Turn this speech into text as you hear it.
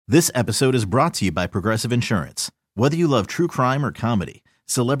This episode is brought to you by Progressive Insurance. Whether you love true crime or comedy,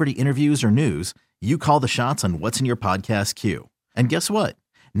 celebrity interviews or news, you call the shots on what's in your podcast queue. And guess what?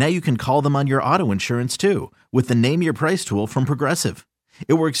 Now you can call them on your auto insurance too with the Name Your Price tool from Progressive.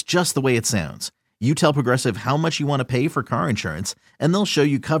 It works just the way it sounds. You tell Progressive how much you want to pay for car insurance, and they'll show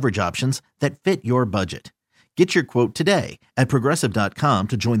you coverage options that fit your budget. Get your quote today at Progressive.com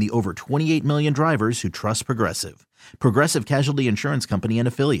to join the over 28 million drivers who trust Progressive. Progressive Casualty Insurance Company and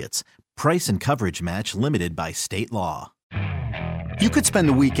Affiliates. Price and coverage match limited by state law. You could spend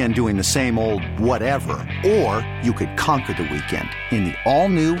the weekend doing the same old whatever, or you could conquer the weekend in the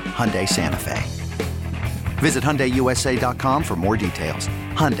all-new Hyundai Santa Fe. Visit HyundaiUSA.com for more details.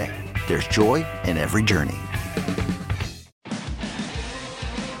 Hyundai, there's joy in every journey.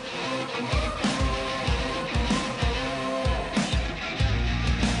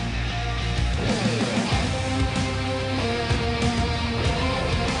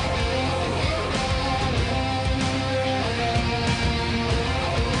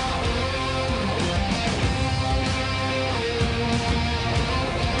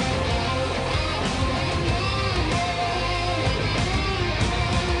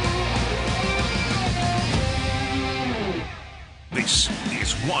 This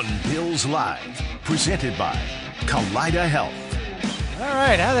is One Bills Live, presented by Kaleida Health. All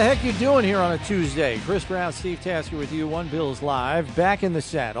right, how the heck you doing here on a Tuesday? Chris Brown, Steve Tasker with you, One Bills Live, back in the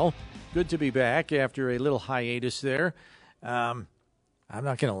saddle. Good to be back after a little hiatus there. I'm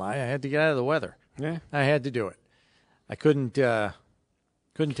not going to lie, I had to get out of the weather. Yeah, I had to do it. I couldn't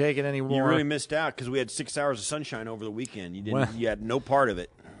take it anymore. you really missed out because we had 6 hours of sunshine over the weekend. You didn't. You had no part of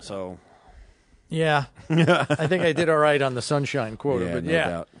it. So, yeah, I think I did all right on the sunshine quota, Yeah, but no yeah,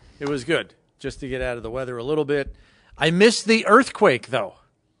 doubt. it was good just to get out of the weather a little bit. I missed the earthquake, though.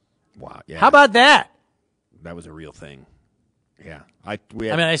 wow, yeah, How about that? that was a real thing. Yeah, I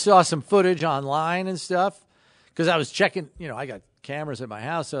mean, I saw some footage online and stuff because I was checking. You know, I got cameras at my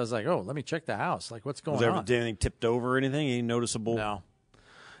house, so I was like, "Oh, let me check the house. Like, what's going on?" did anything tipped over or anything? Any noticeable? No.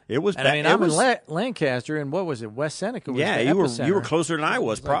 It was. And I mean, it I'm was, in Lancaster, and what was it? West Seneca was yeah, the you epicenter. were closer than I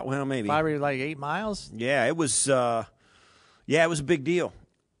was. It was Well, maybe probably like 8 miles. Yeah, it was. Yeah, it was a big deal.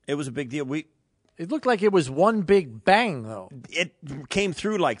 It was a big deal. It looked like it was one big bang, though. It came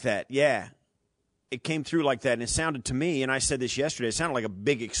through like that. Yeah, it came through like that, and it sounded to me. And I said this yesterday. It sounded like a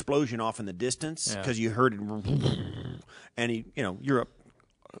big explosion off in the distance because you heard it. And you're up.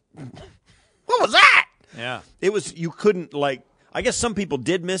 What was that? Yeah. It was. You couldn't like. I guess some people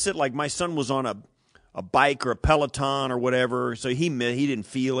did miss it. Like my son was on a bike or a Peloton or whatever, so he didn't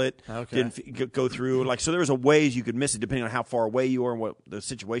feel it. Okay. Didn't go through. Like so, there was a ways you could miss it depending on how far away you were and what the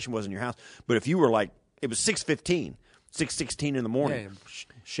situation was in your house. But if you were like, it was 6:15, 6:16 in the morning, Yeah,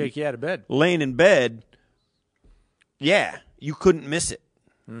 shake you out of bed. laying in bed. Yeah, you couldn't miss it.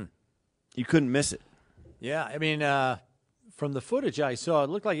 You couldn't miss it. Yeah, I mean, from the footage I saw, it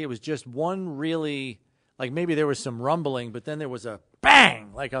looked like it was just one really, like maybe there was some rumbling, but then there was a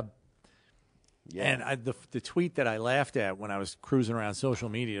bang, like a. Yeah. And the tweet that I laughed at when I was cruising around social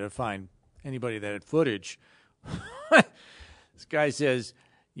media to find anybody that had footage, this guy says,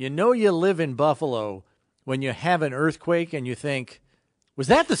 "You know you live in Buffalo when you have an earthquake and you think, was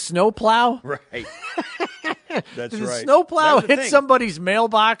that the snowplow? Right. That's Did the right. snowplow That was the hit thing. somebody's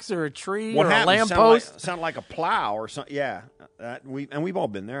mailbox or a tree What or a happened? lamppost?" Sound like a plow or something. Yeah, we've all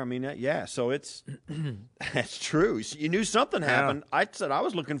been there. I mean, yeah. So it's that's true. So you knew something happened. I said I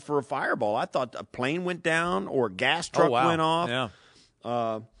was looking for a fireball. I thought a plane went down or a gas truck wow. went off. Yeah.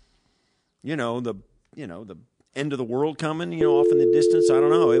 The end of the world coming. Off in the distance. I don't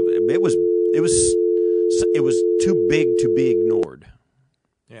know. It was too big to be ignored.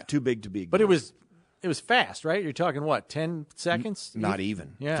 Yeah. Too big to be ignored. But it was fast, right? You're talking what, 10 seconds? Not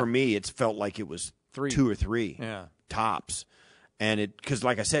even. Yeah. For me, it felt like it was 2 or 3 tops, and because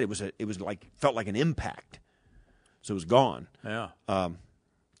like I said, it was felt like an impact, so it was gone. Yeah.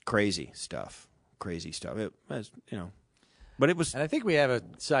 Crazy stuff. It was, but it was. And I think we have a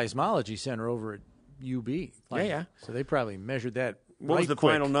seismology center over at UB. Yeah. So they probably measured that. What was the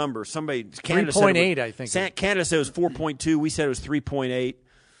quick. final number? Canada 3.8, I think. Canada said it was 4.2. We said it was 3.8.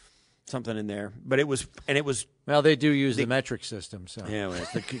 Something in there, but it was. Well, they do use the metric system, so Yeah, well,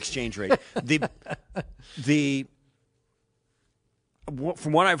 it's the exchange rate.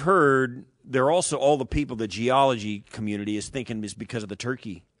 From what I've heard, they're also all the people, the geology community is thinking is because of the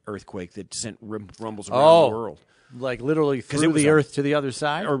Turkey earthquake that sent rumbles around the world. Like literally through it was the earth to the other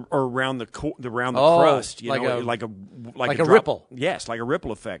side, or around the crust, like a a ripple. Yes, like a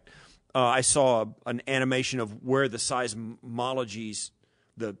ripple effect. I saw an animation of where the seismologies,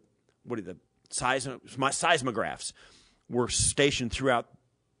 seismographs were stationed throughout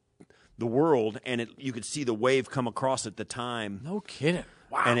the world, and you could see the wave come across at the time. No kidding.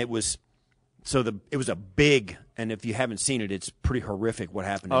 Wow. And it was a big, and if you haven't seen it, it's pretty horrific what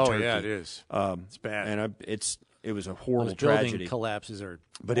happened in Turkey. Oh yeah, it is. It's bad. And it was a horrible Those building tragedy. Collapses are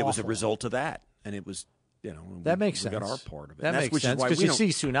But awful. it was a result of that, and it was, that makes we sense. got our part of it. That makes sense because you see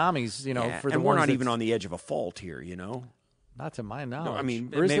tsunamis, for the and we're ones not that's- even on the edge of a fault here, Not to my knowledge. No, I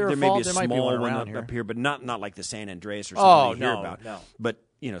mean, or is there a may be fault? a There might be small one one around up here. here, but not like the San Andreas or something you hear about. No. But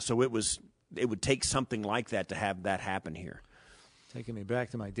so it would take something like that to have that happen here. Taking me back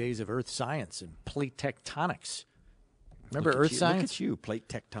to my days of earth science and plate tectonics. Remember Look at earth you, science? Look at you, plate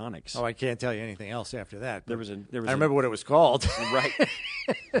tectonics. Oh, I can't tell you anything else after that. There was I remember what it was called. Right.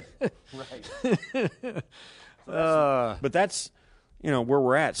 Right. But that's where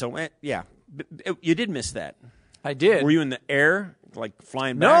we're at. So yeah, you did miss that. I did. Were you in the air, like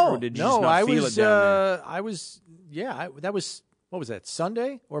flying back, or did you just not feel it down there? I was. Yeah, that was. What was that?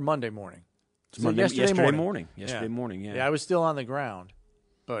 Sunday or Monday morning? Yesterday morning. Yesterday morning. Yeah. Yeah, I was still on the ground,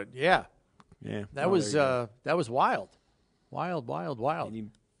 but yeah, that was wild, wild.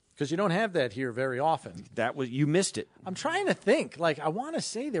 Because you don't have that here very often. You missed it. I'm trying to think. Like, I want to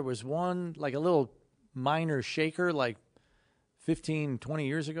say there was one, like a little minor shaker, like 15, 20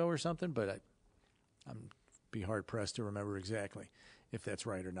 years ago or something, but I'm be hard pressed to remember exactly if that's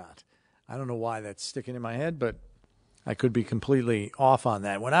right or not. I don't know why that's sticking in my head, but I could be completely off on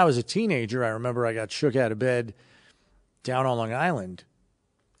that. When I was a teenager, I remember I got shook out of bed down on Long Island,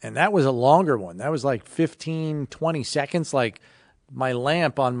 and that was a longer one. That was like 15, 20 seconds. Like, my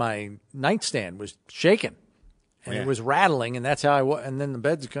lamp on my nightstand was shaking, and it was rattling, and that's how and then the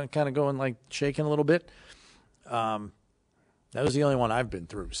bed's kind of going, like, shaking a little bit. That was the only one I've been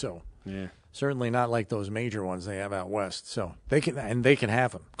through, so certainly not like those major ones they have out west. So they can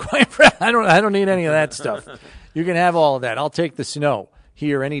have them. I don't need any of that stuff. You can have all of that. I'll take the snow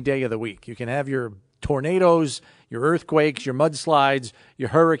here any day of the week. You can have your tornadoes, your earthquakes, your mudslides, your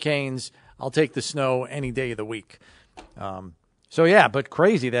hurricanes. I'll take the snow any day of the week. So yeah, but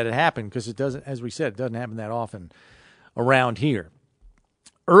crazy that it happened because it doesn't, as we said, it doesn't happen that often around here.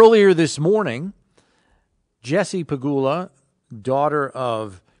 Earlier this morning, Jessie Pegula, daughter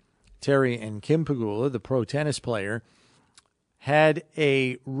of Terry and Kim Pegula, the pro tennis player, had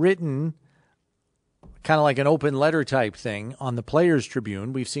a written, kind of like an open letter type thing on the Players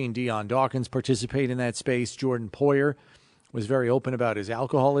Tribune. We've seen Deion Dawkins participate in that space. Jordan Poyer was very open about his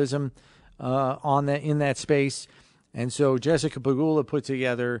alcoholism in that space. And so Jessica Pegula put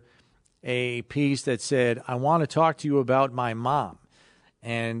together a piece that said, I want to talk to you about my mom.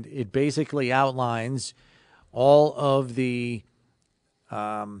 And it basically outlines all of the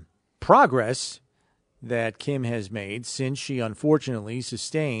progress that Kim has made since she unfortunately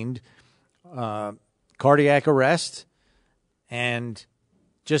sustained cardiac arrest, and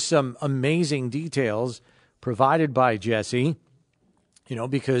just some amazing details provided by Jessie,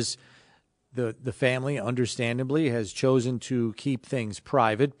 because the family understandably has chosen to keep things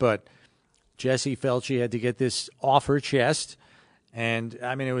private, but Jessie felt she had to get this off her chest. And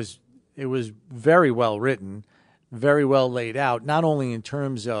I mean, it was very well written, very well laid out, not only in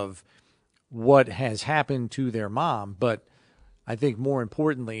terms of what has happened to their mom, but I think more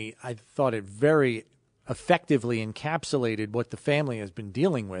importantly, I thought it very effectively encapsulated what the family has been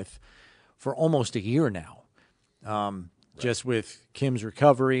dealing with for almost a year now, just with Kim's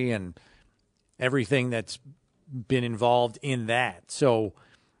recovery and everything that's been involved in that. So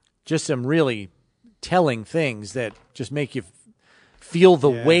just some really telling things that just make you feel the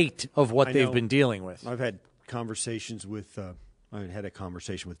weight of what they've been dealing with. I've had conversations with I had a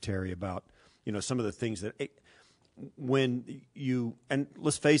conversation with Terry about some of the things that when you, and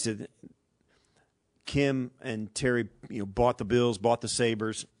let's face it, Kim and Terry bought the Bills, bought the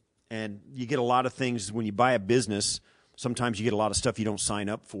Sabres, and you get a lot of things when you buy a business. Sometimes you get a lot of stuff you don't sign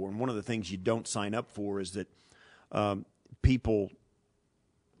up for, and one of the things you don't sign up for is that people,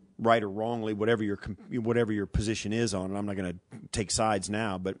 right or wrongly, whatever your position is on, and I'm not going to take sides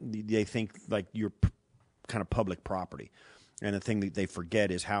now, but they think like you're kind of public property. And the thing that they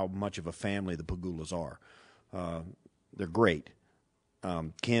forget is how much of a family the Pegulas are. They're great.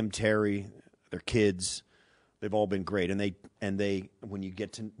 Kim, Terry, their kids, they've all been great. And they when you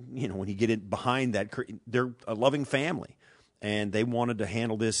get in behind that, they're a loving family, and they wanted to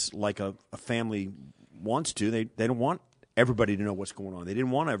handle this like a family wants to. They don't want everybody to know what's going on. They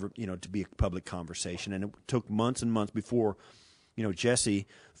didn't want to be a public conversation, and it took months and months before Jessie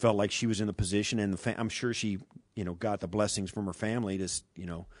felt like she was in the position, and I'm sure she got the blessings from her family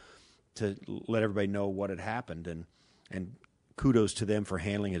to let everybody know what had happened, and kudos to them for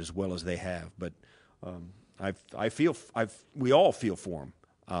handling it as well as they have. But we all feel for them.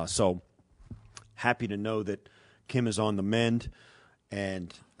 So happy to know that Kim is on the mend,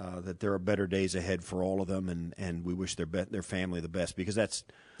 and that there are better days ahead for all of them, and we wish their family the best, because that's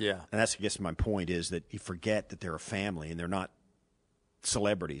I guess my point is that you forget that they're a family and they're not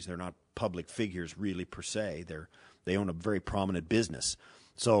celebrities, they're not public figures really per se. They own a very prominent business,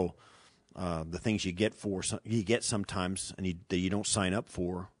 so the things you get sometimes and that you don't sign up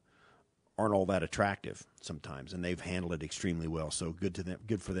for aren't all that attractive sometimes, and they've handled it extremely well. So good to them,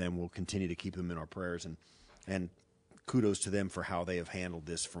 good for them. We'll continue to keep them in our prayers, and kudos to them for how they have handled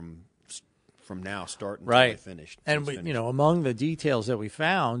this from now starting until they finished. And among the details that we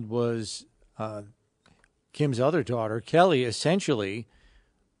found was Kim's other daughter, Kelly, essentially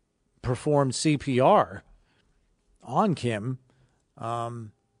performed CPR on Kim,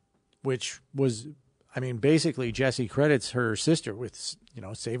 which was, basically Jesse credits her sister with,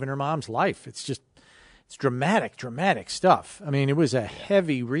 saving her mom's life. It's dramatic stuff. It was a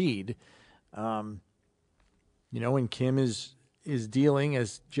heavy read. And Kim is dealing,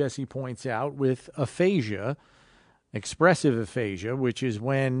 as Jesse points out, with aphasia, expressive aphasia, which is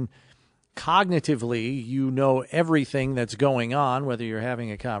when cognitively you know everything that's going on, whether you're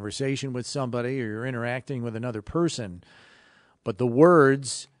having a conversation with somebody or you're interacting with another person, but the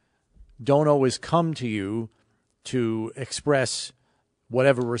words don't always come to you to express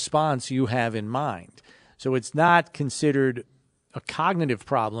whatever response you have in mind. So it's not considered a cognitive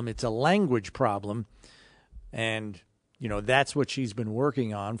problem, it's a language problem. And, that's what she's been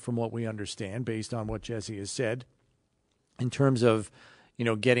working on, from what we understand, based on what Jesse has said, in terms of,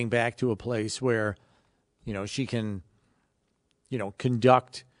 getting back to a place where, she can,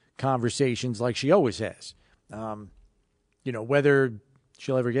 conduct conversations like she always has. Whether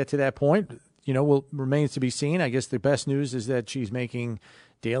she'll ever get to that point, remains to be seen. I guess the best news is that she's making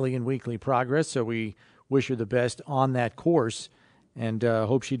daily and weekly progress, so we wish her the best on that course, and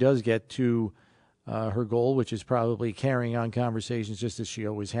hope she does get to her goal, which is probably carrying on conversations just as she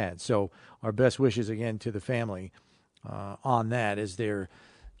always had. So our best wishes again to the family on that, as they're,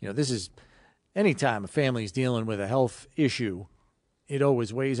 this is, anytime a family is dealing with a health issue, it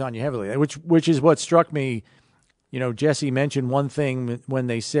always weighs on you heavily, which is what struck me. Jesse mentioned one thing when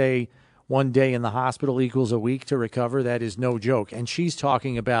they say 1 day in the hospital equals a week to recover. That is no joke. And she's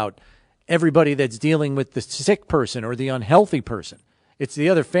talking about everybody that's dealing with the sick person or the unhealthy person. It's the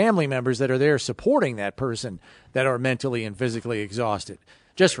other family members that are there supporting that person that are mentally and physically exhausted,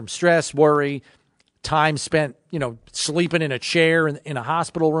 just from stress, worry, time spent, sleeping in a chair in a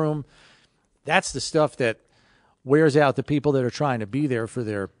hospital room. That's the stuff that wears out the people that are trying to be there for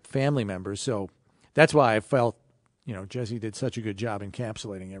their family members. So that's why I felt, Jesse did such a good job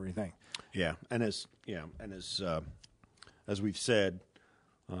encapsulating everything. Yeah, and as we've said,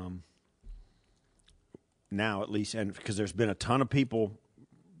 now at least, and because there's been a ton of people,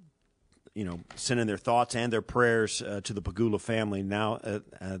 sending their thoughts and their prayers to the Pegula family. Now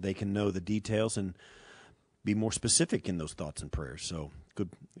they can know the details and be more specific in those thoughts and prayers. So good.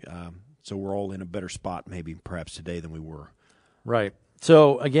 So we're all in a better spot, maybe perhaps today, than we were. Right.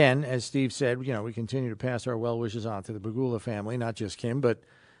 So again, as Steve said, we continue to pass our well wishes on to the Pegula family, not just Kim, but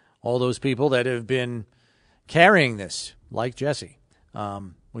all those people that have been carrying this, like Jesse,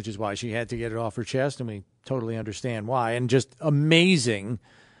 which is why she had to get it off her chest, and we totally understand why. And just amazing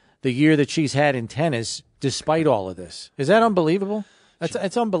the year that she's had in tennis despite all of this. Is that unbelievable?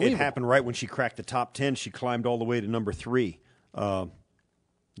 It's unbelievable. It happened right when she cracked the top 10. She climbed all the way to number 3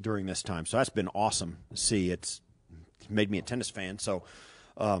 during this time. So that's been awesome to see. It's made me a tennis fan. So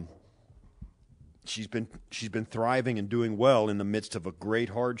she's been thriving and doing well in the midst of a great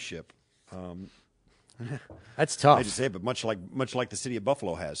hardship. That's tough. I hate to say it, but much like the city of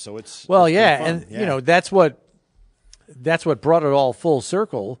Buffalo has. So it's well, it's yeah, fun. And that's what brought it all full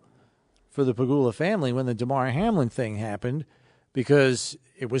circle for the Pegula family when the Damar Hamlin thing happened, because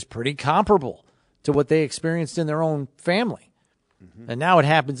it was pretty comparable to what they experienced in their own family. Mm-hmm. And now it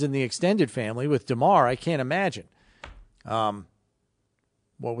happens in the extended family with Damar. I can't imagine what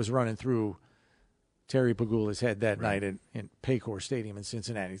was running through Terry Pegula's head that night in Paycor Stadium in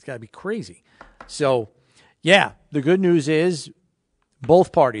Cincinnati. It's got to be crazy. So, yeah, the good news is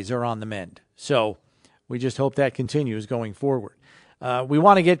both parties are on the mend. So we just hope that continues going forward. We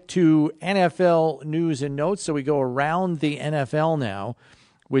want to get to NFL news and notes, so we go around the NFL now,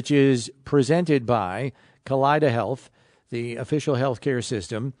 which is presented by Kaleida Health, the official healthcare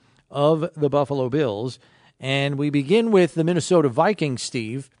system of the Buffalo Bills. And we begin with the Minnesota Vikings,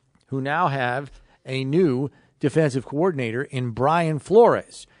 Steve, who now have a new defensive coordinator in Brian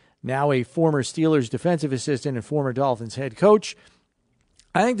Flores, now a former Steelers defensive assistant and former Dolphins head coach.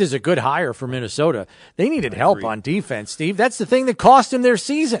 I think this is a good hire for Minnesota. They needed help on defense, Steve. That's the thing that cost them their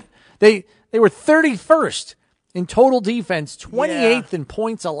season. They were 31st in total defense, 28th in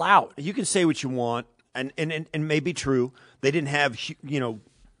points allowed. You can say what you want, and may be true. They didn't have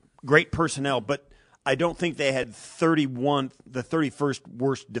great personnel, but I don't think they had the 31st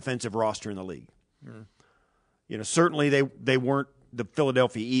worst defensive roster in the league. Certainly they weren't the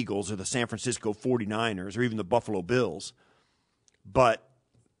Philadelphia Eagles or the San Francisco 49ers or even the Buffalo Bills, but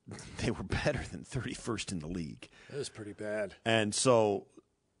they were better than 31st in the league. It was pretty bad. And so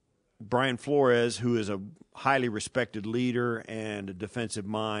Brian Flores, who is a highly respected leader and a defensive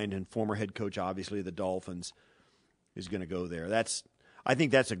mind and former head coach, obviously, of the Dolphins, is going to go there. I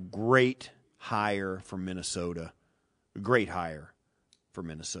think that's a great hire for Minnesota. A great hire for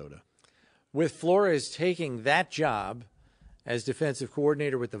Minnesota. With Flores taking that job as defensive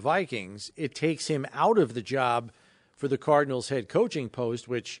coordinator with the Vikings, it takes him out of the job for the Cardinals head coaching post,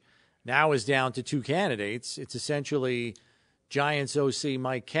 which now is down to two candidates. It's essentially Giants OC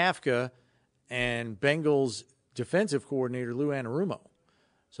Mike Kafka and Bengals defensive coordinator Lou Anarumo.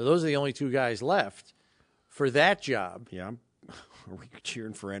 So those are the only two guys left for that job. Yeah. Are we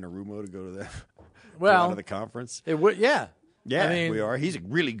cheering for Anarumo to go to out of the conference? It would, yeah. Yeah, we are. He's a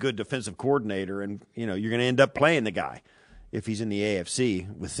really good defensive coordinator, and you're going to end up playing the guy if he's in the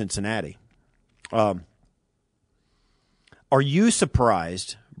AFC with Cincinnati. Are you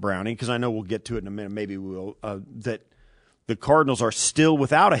surprised, Brownie, because I know we'll get to it in a minute, maybe we will, that the Cardinals are still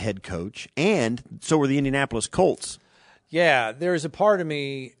without a head coach, and so are the Indianapolis Colts? Yeah, there's a part of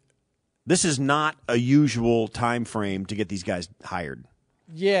me. This is not a usual time frame to get these guys hired.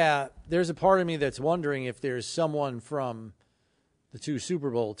 Yeah, there's a part of me that's wondering if there's someone from the two Super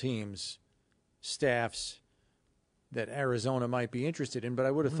Bowl teams' staffs that Arizona might be interested in, but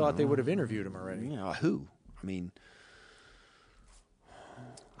I would have thought they would have interviewed him already. Yeah, who?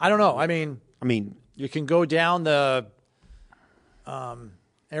 I don't know. I mean, you can go down the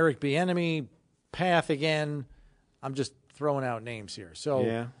Eric Bieniemy path again. I'm just throwing out names here. So,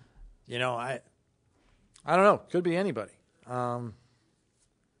 yeah. I don't know. Could be anybody. The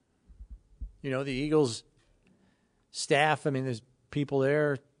Eagles staff, there's people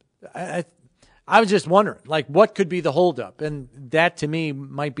there. I was just wondering, what could be the holdup? And that, to me,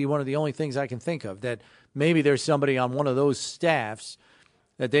 might be one of the only things I can think of, that maybe there's somebody on one of those staffs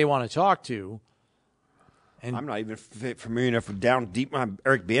that they want to talk to. And I'm not even familiar enough with down deep.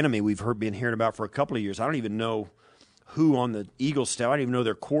 Eric Bieniemy, we've been hearing about for a couple of years. I don't even know who on the Eagles staff. I don't even know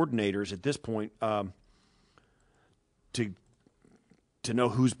their coordinators at this point to know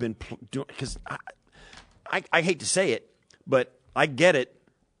who's been doing. Because I hate to say it, but I get it.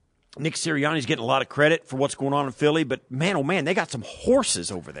 Nick Sirianni's getting a lot of credit for what's going on in Philly, but man, oh man, they got some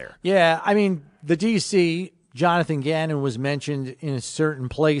horses over there. Yeah, the DC, Jonathan Gannon, was mentioned in certain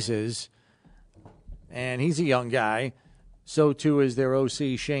places, and he's a young guy. So too is their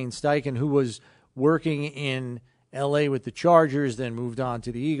OC, Shane Steichen, who was working in L.A. with the Chargers, then moved on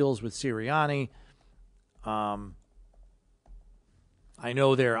to the Eagles with Sirianni. I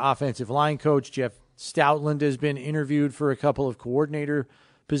know their offensive line coach, Jeff Stoutland, has been interviewed for a couple of coordinator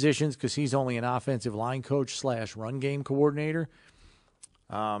positions because he's only an offensive line coach / run game coordinator.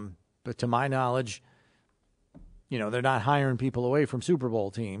 But to my knowledge, they're not hiring people away from Super Bowl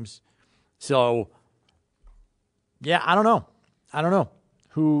teams. So, yeah, I don't know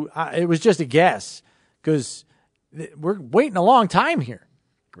who. It was just a guess because we're waiting a long time here,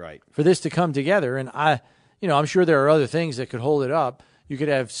 right, for this to come together. And I'm sure there are other things that could hold it up. You could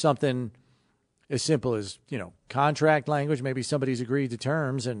have something as simple as, contract language. Maybe somebody's agreed to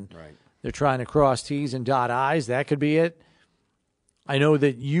terms and they're trying to cross T's and dot I's. That could be it. I know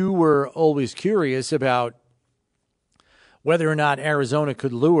that you were always curious about whether or not Arizona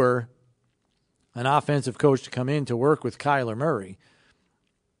could lure an offensive coach to come in to work with Kyler Murray.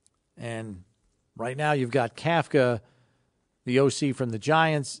 And right now you've got Kafka, the OC from the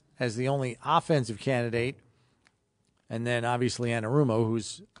Giants, as the only offensive candidate. And then obviously Anarumo,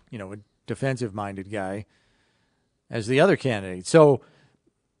 who's, a defensive-minded guy, as the other candidate. So,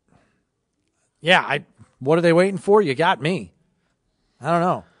 yeah, what are they waiting for? You got me. I don't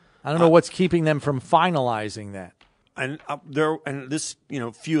know. I don't know what's keeping them from finalizing that. And this,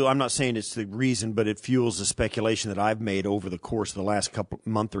 fuel. I'm not saying it's the reason, but it fuels the speculation that I've made over the course of the last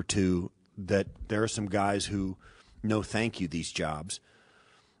month or two that there are some guys who no thank you these jobs.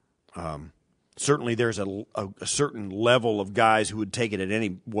 Certainly, there's a certain level of guys who would take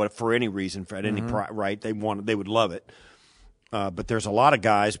it for any reason, at any right. They would love it. But there's a lot of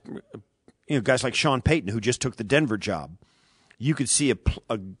guys, guys like Sean Payton, who just took the Denver job. You could see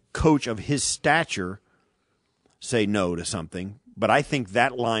a coach of his stature say no to something, But I think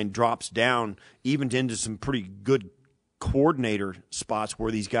that line drops down even into some pretty good coordinator spots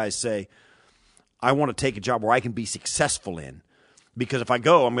where these guys say, I want to take a job where I can be successful in. Because if I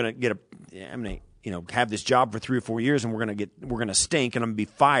go, I'm going to have this job for 3 or 4 years, and we're going to stink, and I'm going to be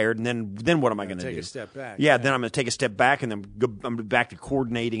fired, and then what am I going to do? Take a step back. Yeah, then I'm going to take a step back, and then I'm going to be back to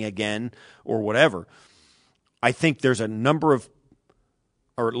coordinating again or whatever. I think there's a number of,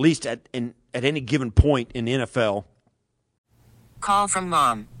 or at least at any given point in the NFL. Call from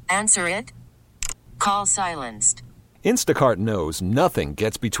mom. Answer it. Call silenced. Instacart knows nothing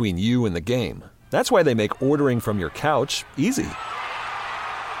gets between you and the game. That's why they make ordering from your couch easy.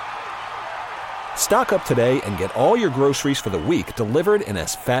 Stock up today and get all your groceries for the week delivered in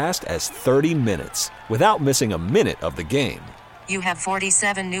as fast as 30 minutes without missing a minute of the game. You have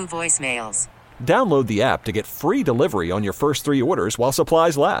 47 new voicemails. Download the app to get free delivery on your first 3 orders while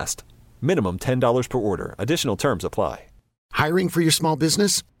supplies last. Minimum $10 per order. Additional terms apply. Hiring for your small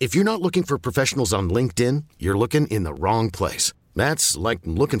business? If you're not looking for professionals on LinkedIn, you're looking in the wrong place. That's like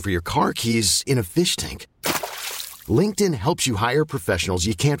looking for your car keys in a fish tank. LinkedIn helps you hire professionals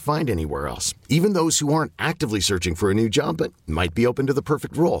you can't find anywhere else, even those who aren't actively searching for a new job but might be open to the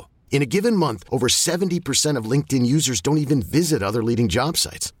perfect role. In a given month, over 70% of LinkedIn users don't even visit other leading job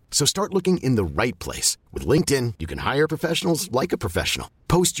sites. So start looking in the right place. With LinkedIn, you can hire professionals like a professional.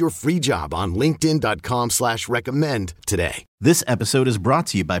 Post your free job on linkedin.com/recommend today. This episode is brought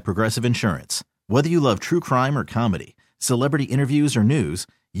to you by Progressive Insurance. Whether you love true crime or comedy, celebrity interviews or news,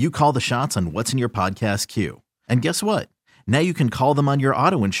 you call the shots on what's in your podcast queue. And guess what? Now you can call them on your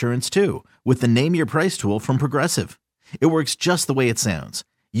auto insurance too with the Name Your Price tool from Progressive. It works just the way it sounds.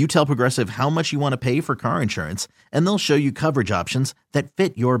 You tell Progressive how much you want to pay for car insurance, and they'll show you coverage options that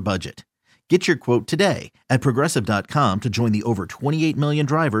fit your budget. Get your quote today at Progressive.com to join the over 28 million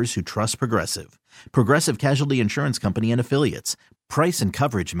drivers who trust Progressive. Progressive Casualty Insurance Company and Affiliates. Price and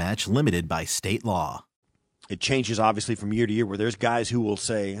coverage match limited by state law. It changes, obviously, from year to year, where there's guys who will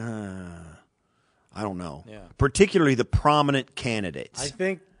say, I don't know. Yeah. Particularly the prominent candidates.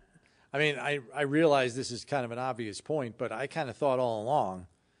 I realize this is kind of an obvious point, but I kind of thought all along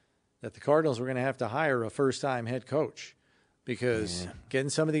that the Cardinals were going to have to hire a first-time head coach because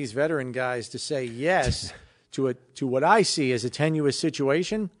getting some of these veteran guys to say yes to what I see as a tenuous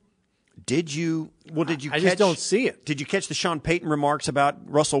situation. Did you I just don't see it. Did you catch the Sean Payton remarks about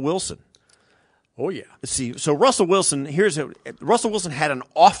Russell Wilson? Oh, yeah. Let's see. So Russell Wilson had an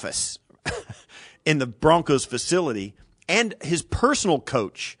office in the Broncos facility, and his personal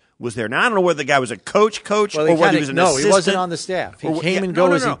coach was there. Now, I don't know whether the guy was a coach, or whether he was an assistant. No, he wasn't on the staff. He came and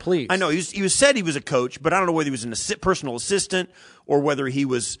go as he pleased. I know. He was said he was a coach, but I don't know whether he was a personal assistant or whether he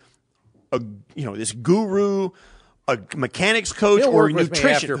was this guru, a mechanics coach, He'll or work a with me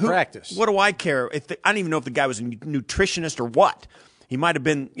nutrition. after practice. What do I care? I don't even know if the guy was a nutritionist or what. He might have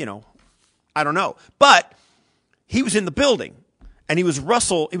been, I don't know. But he was in the building, and he was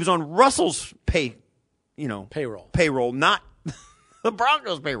on Russell's payroll, not the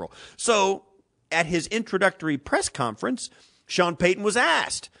Broncos payroll. So at his introductory press conference, Sean Payton was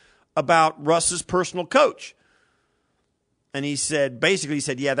asked about Russ's personal coach. And he said,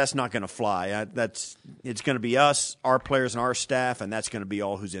 yeah, that's not going to fly. It's going to be us, our players, and our staff, and that's going to be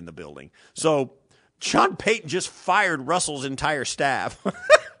all who's in the building. So Sean Payton just fired Russell's entire staff.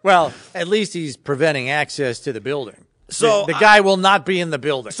 Well, at least he's preventing access to the building. So the guy will not be in the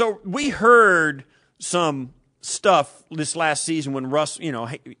building. So we heard some stuff this last season when Russ, he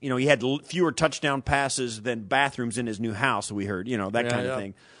had fewer touchdown passes than bathrooms in his new house. We heard, that kind of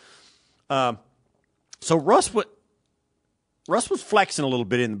thing. So Russ was flexing a little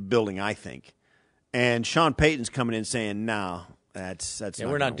bit in the building, I think, and Sean Payton's coming in saying, "No, that's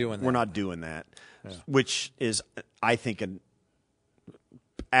we're not doing that. We're not doing that," which is, I think, an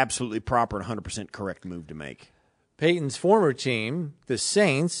absolutely proper and 100% correct move to make. Peyton's former team, the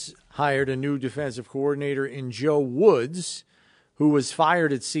Saints, hired a new defensive coordinator in Joe Woods, who was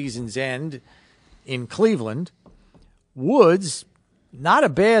fired at season's end in Cleveland. Woods, not a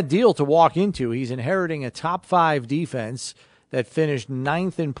bad deal to walk into. He's inheriting a top 5 defense that finished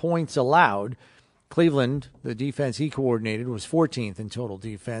 9th in points allowed. Cleveland, the defense he coordinated, was 14th in total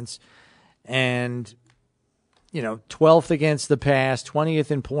defense. And, 12th against the pass, 20th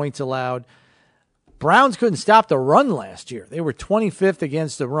in points allowed. Browns couldn't stop the run last year. They were 25th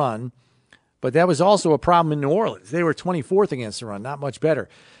against the run, but that was also a problem in New Orleans. They were 24th against the run, not much better.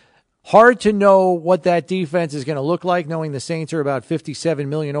 Hard to know what that defense is going to look like, knowing the Saints are about $57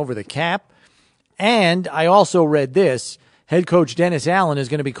 million over the cap. And I also read this, head coach Dennis Allen is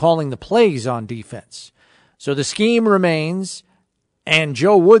going to be calling the plays on defense. So the scheme remains, and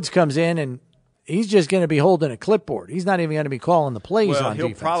Joe Woods comes in and he's just going to be holding a clipboard. He's not even going to be calling the plays on he'll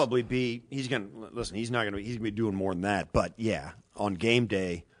defense. Probably be. He's going to listen. He's not going to be. He's going to be doing more than that. But yeah, on game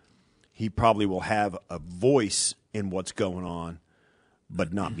day, he probably will have a voice in what's going on,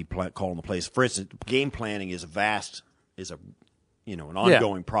 but not be calling the plays. For instance, game planning is an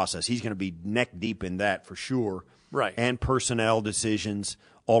ongoing process. He's going to be neck deep in that for sure. Right. And personnel decisions,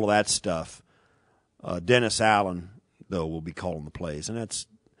 all of that stuff. Dennis Allen, though, will be calling the plays, and that's.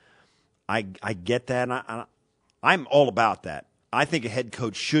 I get that, and I'm all about that. I think a head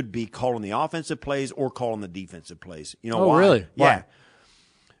coach should be calling the offensive plays or calling the defensive plays. You know why? Really? Yeah. Why?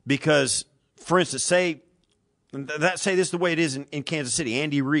 Because, for instance, say this is the way it is in Kansas City.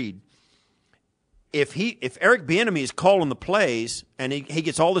 Andy Reid, if Eric Bieniemy is calling the plays and he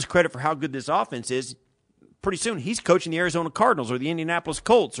gets all this credit for how good this offense is, pretty soon he's coaching the Arizona Cardinals or the Indianapolis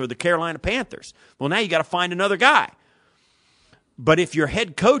Colts or the Carolina Panthers. Well, now you got to find another guy. But if your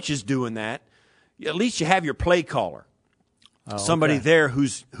head coach is doing that, at least you have your play caller. Somebody there who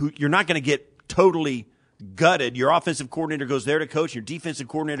you're not going to get totally gutted. Your offensive coordinator goes there to coach. Your defensive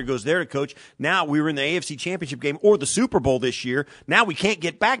coordinator goes there to coach. Now we were in the AFC Championship game or the Super Bowl this year. Now we can't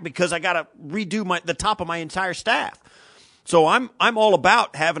get back because I got to redo the top of my entire staff. So I'm all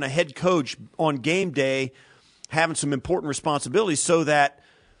about having a head coach on game day having some important responsibilities so that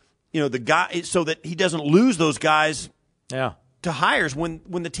so that he doesn't lose those guys. Yeah. To hires when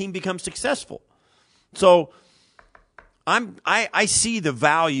the team becomes successful. So I see the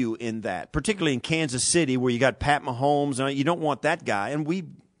value in that, particularly in Kansas City where you got Pat Mahomes and you don't want that guy. And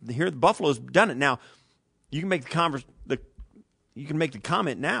the Buffalo's done it. Now, you can make the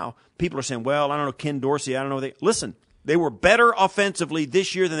comment now. People are saying, well, I don't know Ken Dorsey, I don't know listen, they were better offensively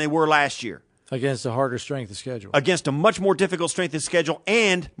this year than they were last year. Against a harder strength of schedule. Against a much more difficult strength of schedule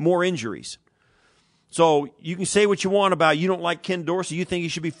and more injuries. So you can say what you want about you don't like Ken Dorsey, you think he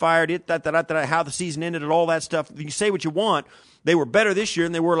should be fired, how the season ended and all that stuff. You can say what you want. They were better this year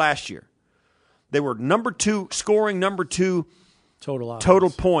than they were last year. They were number 2 scoring, number 2 total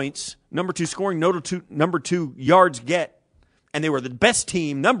points, number 2 scoring, number 2 yards get, and they were the best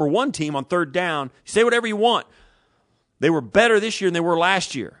team, number 1 team on third down. Say whatever you want. They were better this year than they were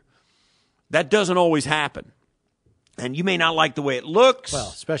last year. That doesn't always happen. And you may not like the way it looks. Well,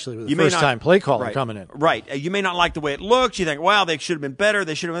 especially with the first-time play caller coming in. Right. You may not like the way it looks. You think, wow, they should have been better.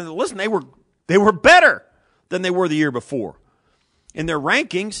 They should have been. Listen, they were better than they were the year before in their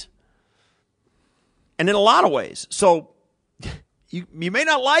rankings and in a lot of ways. So you may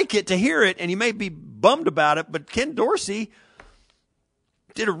not like it to hear it, and you may be bummed about it, but Ken Dorsey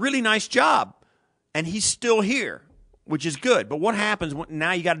did a really nice job, and he's still here, which is good. But what happens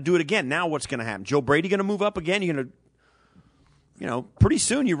now you got to do it again? Now what's going to happen? Joe Brady going to move up again? You're going to pretty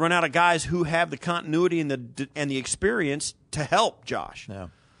soon you run out of guys who have the continuity and the experience to help Josh. Yeah.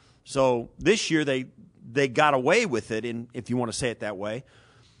 So this year they got away with it, if you want to say it that way,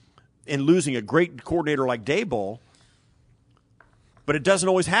 in losing a great coordinator like Daboll. But it doesn't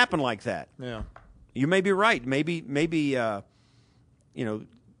always happen like that. Yeah. You may be right. Maybe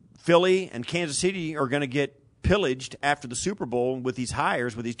Philly and Kansas City are going to get pillaged after the Super Bowl with these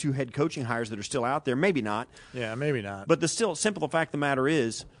hires, with these 2 head coaching hires that are still out there. Maybe not. Yeah, maybe not. But the simple fact of the matter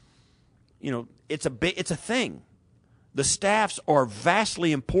is, it's a thing. The staffs are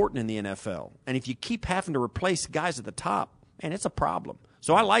vastly important in the NFL. And if you keep having to replace guys at the top, man, it's a problem.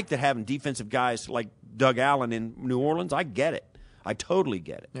 So I like that having defensive guys like Doug Allen in New Orleans. I get it. I totally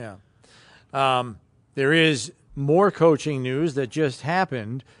get it. Yeah. There is more coaching news that just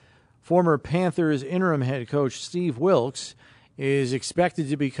happened. Former Panthers interim head coach Steve Wilks is expected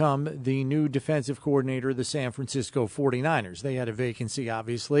to become the new defensive coordinator of the San Francisco 49ers. They had a vacancy,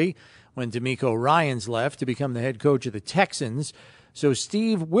 obviously, when DeMeco Ryans left to become the head coach of the Texans. So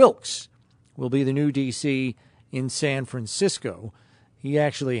Steve Wilks will be the new DC in San Francisco. He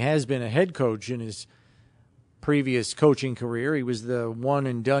actually has been a head coach in his previous coaching career. He was the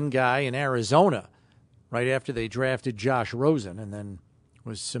one-and-done guy in Arizona right after they drafted Josh Rosen and then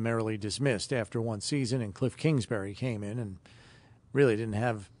was summarily dismissed after one season, and Cliff Kingsbury came in and really didn't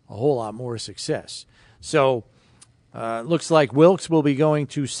have a whole lot more success. So looks like Wilks will be going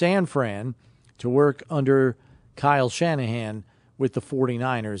to San Fran to work under Kyle Shanahan with the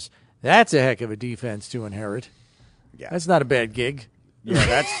 49ers. That's a heck of a defense to inherit. Yeah. That's not a bad gig. Yeah,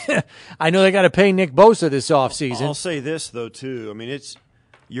 that's. I know they got to pay Nick Bosa this offseason. I'll say this, though, too. I mean,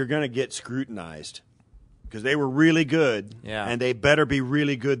 you're going to get scrutinized. Because they were really good, and they better be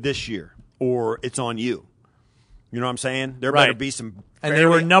really good this year, or it's on you. You know what I'm saying? There better be some. And they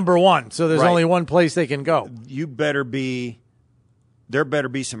were number 1, so there's only one place they can go. There better be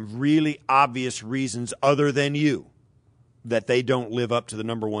some really obvious reasons other than you that they don't live up to the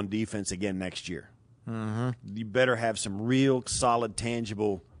number one defense again next year. Mm-hmm. You better have some real solid,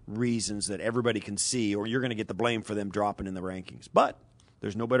 tangible reasons that everybody can see, or you're going to get the blame for them dropping in the rankings. But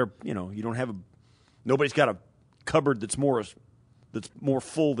there's no better, you don't have nobody's got a cupboard that's more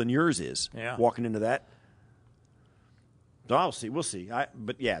full than yours is. Yeah. Walking into that. So we'll see. I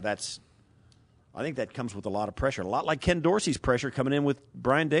think that comes with a lot of pressure. A lot like Ken Dorsey's pressure coming in with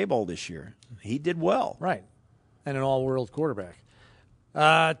Brian Daboll this year. He did well. Right. And an all-world quarterback.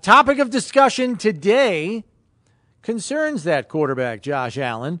 Topic of discussion today concerns that quarterback, Josh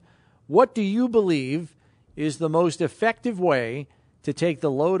Allen. What do you believe is the most effective way to take the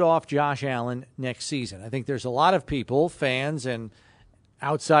load off Josh Allen next season? I think there's a lot of people, fans and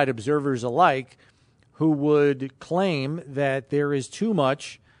outside observers alike, who would claim that there is too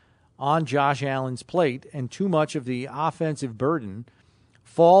much on Josh Allen's plate and too much of the offensive burden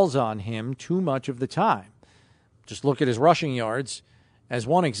falls on him too much of the time. Just look at his rushing yards as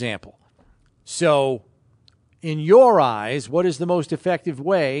one example. So, in your eyes, what is the most effective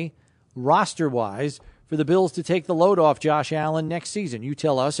way, roster-wise, for the Bills to take the load off Josh Allen next season? You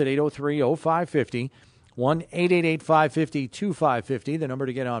tell us at 803-0550, 1-888-550-2550, the number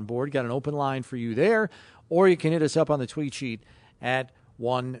to get on board. Got an open line for you there, or you can hit us up on the tweet sheet at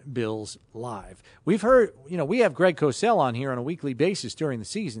OneBillsLive. We've heard, we have Greg Cosell on here on a weekly basis during the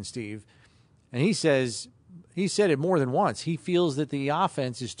season, Steve, and he said it more than once. He feels that the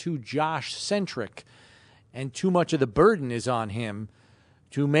offense is too Josh-centric and too much of the burden is on him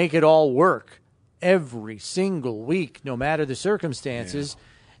to make it all work every single week, no matter the circumstances.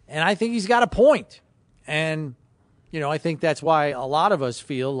 Yeah. And I think he's got a point. And, I think that's why a lot of us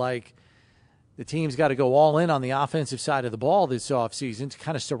feel like the team's got to go all in on the offensive side of the ball this offseason to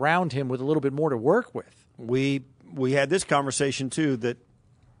kind of surround him with a little bit more to work with. We had this conversation, too, that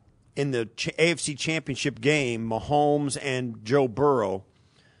in the AFC Championship game, Mahomes and Joe Burrow,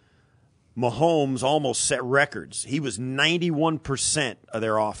 Mahomes almost set records. He was 91% of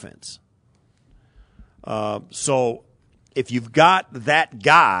their offense. So if you've got that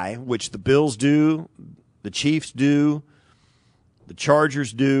guy, which the Bills do, the Chiefs do, the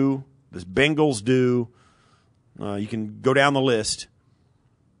Chargers do, the Bengals do, you can go down the list.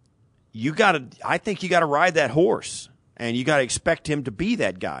 I think you got to ride that horse, and you got to expect him to be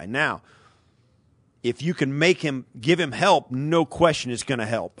that guy. Now, if you can give him help, no question it's going to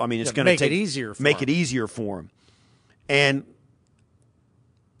help. I mean, it's going to make it easier for him. And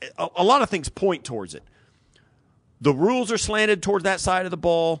a lot of things point towards it. The rules are slanted towards that side of the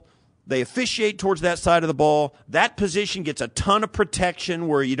ball. They officiate towards that side of the ball. That position gets a ton of protection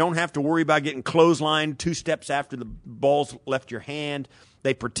where you don't have to worry about getting clotheslined 2 steps after the ball's left your hand.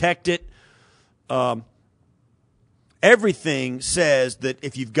 They protect it. Everything says that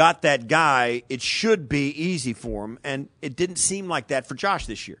if you've got that guy, it should be easy for him. And it didn't seem like that for Josh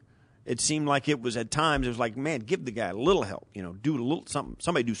this year. It seemed like it was at times, it was like, man, give the guy a little help. Do a little something.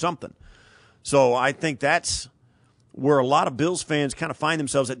 Somebody do something. So I think that's where a lot of Bills fans kind of find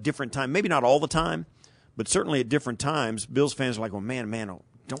themselves at different times. Maybe not all the time, but certainly at different times. Bills fans are like, well, man,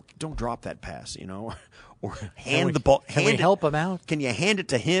 don't drop that pass, or hand the ball. Can we help him out? Can you hand it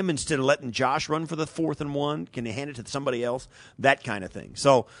to him instead of letting Josh run for the 4th and 1? Can you hand it to somebody else? That kind of thing.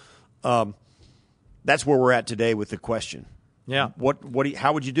 So that's where we're at today with the question. Yeah.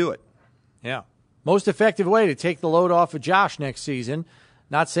 How would you do it? Yeah. Most effective way to take the load off of Josh next season.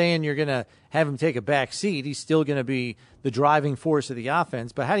 Not saying you're going to have him take a back seat. He's still going to be the driving force of the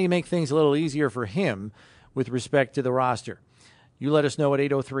offense. But how do you make things a little easier for him with respect to the roster? You let us know at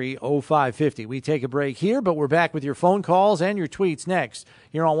 803-0550. We take a break here, but we're back with your phone calls and your tweets next.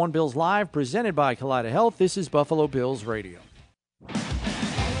 Here on One Bills Live, presented by Kaleida Health. This is Buffalo Bills Radio. All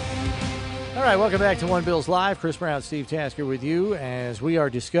right, welcome back to One Bills Live. Chris Brown, Steve Tasker with you as we are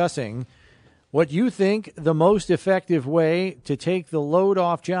discussing what you think the most effective way to take the load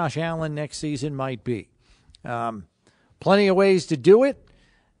off Josh Allen next season might be. Plenty of ways to do it,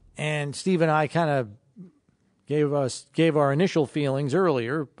 and Steve and I kind of gave our initial feelings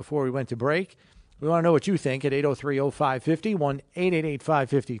earlier before we went to break. We want to know what you think at 803-0550,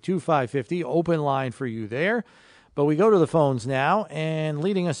 1-888-550-2550. Open line for you there. But we go to the phones now, and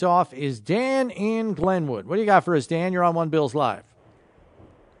leading us off is Dan in Glenwood. What do you got for us, Dan? You're on One Bills Live.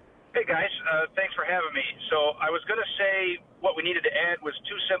 Hey, guys. Thanks for having me. So I was going to say what we needed to add was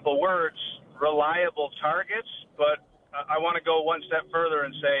 2 simple words, reliable targets, but I want to go one step further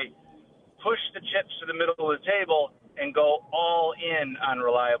and say push the chips to the middle of the table and go all in on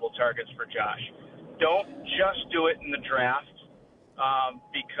reliable targets for Josh. Don't just do it in the draft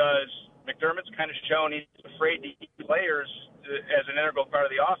because McDermott's kind of shown he's afraid to use players as an integral part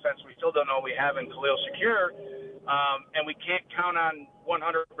of the offense. We still don't know what we have in Khalil Shakir. and we can't count on 100%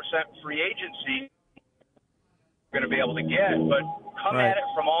 free agency we're going to be able to get, but come at it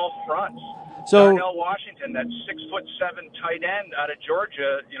from all fronts. So Darnell Washington, that 6'7" tight end out of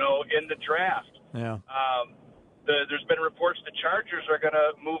Georgia, in the draft. Yeah. There's been reports the Chargers are going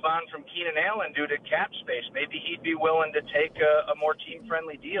to move on from Keenan Allen due to cap space. Maybe he'd be willing to take a more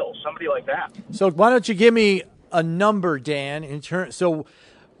team-friendly deal, somebody like that. So why don't you give me a number, Dan, so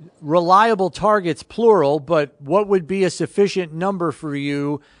reliable targets, plural, but what would be a sufficient number for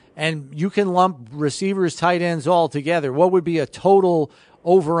you? And you can lump receivers, tight ends all together. What would be a total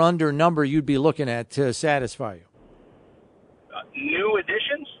over-under number you'd be looking at to satisfy you? New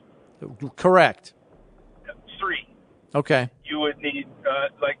additions? Correct. 3. Okay. You would need,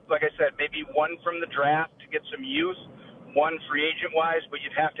 like I said, maybe one from the draft to get some youth, one free agent-wise, but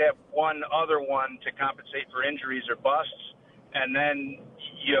you'd have to have one other one to compensate for injuries or busts, and then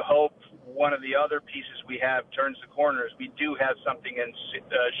you hope one of the other pieces we have turns the corners. We do have something in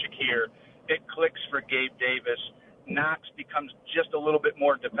Shakir. It clicks for Gabe Davis. Knox becomes just a little bit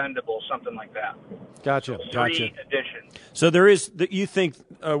more dependable, something like that. Gotcha. So 3 additions. So there is, you think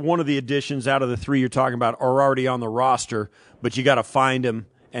one of the additions out of the 3 you're talking about are already on the roster, but you got to find them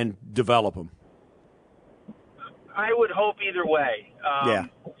and develop them. I would hope either way. Yeah.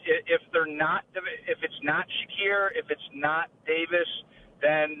 If it's not Shakir, if it's not Davis,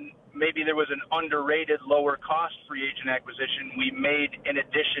 then maybe there was an underrated, lower-cost free agent acquisition we made in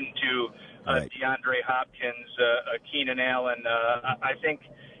addition to DeAndre Hopkins, Keenan Allen. I think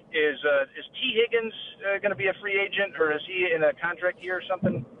is T. Higgins going to be a free agent, or is he in a contract year or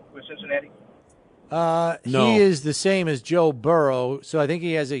something with Cincinnati? No. He is the same as Joe Burrow, so I think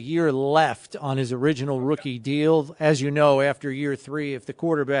he has a year left on his original rookie deal. As you know, after year 3, if the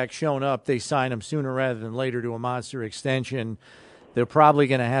quarterback's shown up, they sign him sooner rather than later to a monster extension. They're probably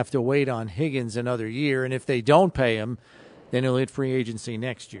going to have to wait on Higgins another year, and if they don't pay him, then he'll hit free agency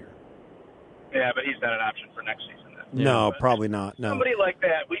next year. Yeah, but he's not an option for next season then. No, probably not. No. Somebody like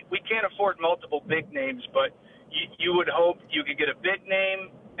that, we can't afford multiple big names, but you would hope you could get a big name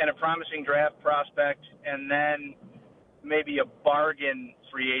and a promising draft prospect, and then maybe a bargain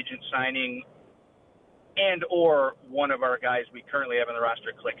free agent signing and or one of our guys we currently have on the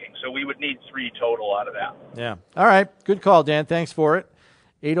roster clicking. So we would need 3 total out of that. Yeah. All right. Good call, Dan. Thanks for it.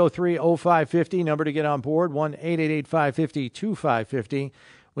 803-0550, number to get on board, 1-888-550-2550.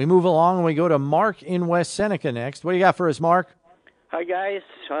 We move along and we go to Mark in West Seneca next. What do you got for us, Mark? Hi, guys.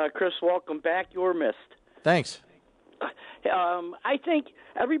 Chris, welcome back. You were missed. Thanks. I think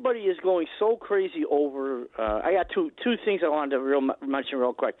everybody is going so crazy over. I got two things I wanted to mention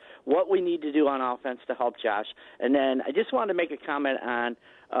real quick. What we need to do on offense to help Josh, and then I just wanted to make a comment on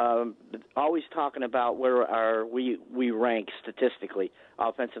always talking about where we rank statistically,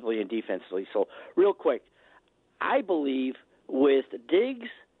 offensively and defensively. So real quick, I believe with Diggs,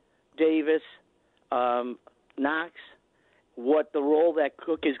 Davis, Knox, what the role that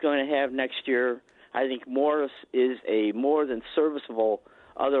Cook is going to have next year. I think Morris is a more than serviceable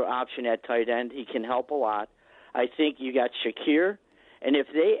other option at tight end. He can help a lot. I think you got Shakir, and if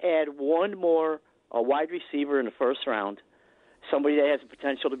they add one more wide receiver in the first round, somebody that has the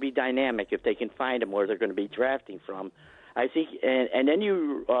potential to be dynamic if they can find him where they're going to be drafting from, I think, and then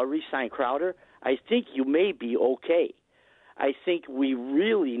you re-sign Crowder, I think you may be okay. I think we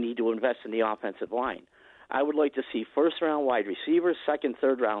really need to invest in the offensive line. I would like to see first-round wide receivers, second,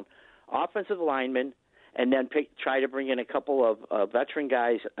 third round offensive linemen, and then try to bring in a couple of veteran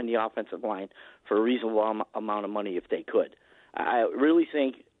guys on the offensive line for a reasonable amount of money if they could. I really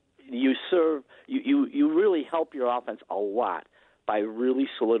think you really help your offense a lot by really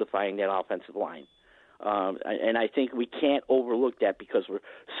solidifying that offensive line. And I think we can't overlook that because we're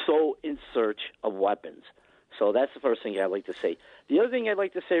so in search of weapons. So that's the first thing I'd like to say. The other thing I'd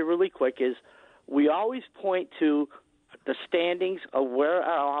like to say really quick is we always point to the standings of where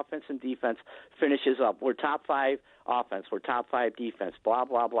our offense and defense finishes up. We're top 5 offense, we're top 5 defense, blah,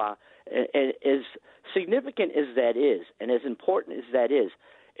 blah, blah. And as significant as that is, and as important as that is,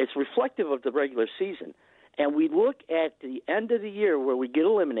 it's reflective of the regular season. And we look at the end of the year where we get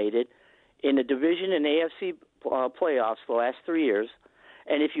eliminated in the division and AFC playoffs the last 3 years,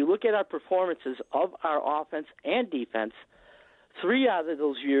 and if you look at our performances of our offense and defense, 3 out of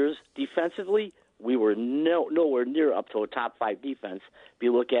those years defensively, we were nowhere near up to a top 5 defense if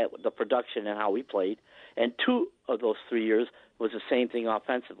you look at the production and how we played. And 2 of those 3 years was the same thing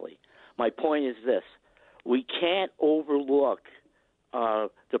offensively. My point is this. We can't overlook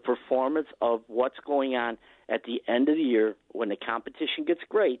the performance of what's going on at the end of the year when the competition gets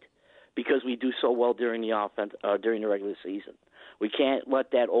great because we do so well during the during the regular season. We can't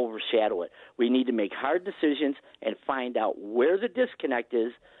let that overshadow it. We need to make hard decisions and find out where the disconnect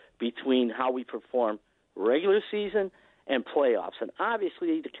is between how we perform regular season and playoffs. And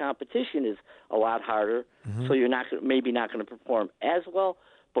obviously the competition is a lot harder, so you're maybe not going to perform as well,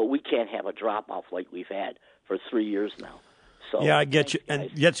 but we can't have a drop-off like we've had for 3 years now. So, yeah, I get you.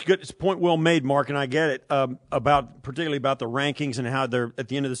 And that's good. It's a point well made, Mark, and I get it, particularly about the rankings and how they're at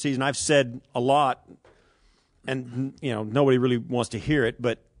the end of the season. I've said a lot, and nobody really wants to hear it,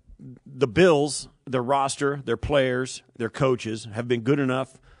 but the Bills, their roster, their players, their coaches have been good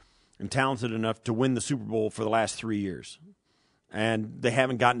enough and talented enough to win the Super Bowl for the last 3 years. And they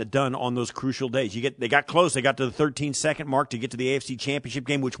haven't gotten it done on those crucial days. They got close. They got to the 13-second mark to get to the AFC Championship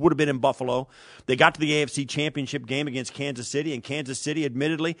game, which would have been in Buffalo. They got to the AFC Championship game against Kansas City, and Kansas City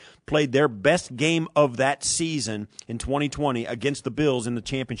admittedly played their best game of that season in 2020 against the Bills in the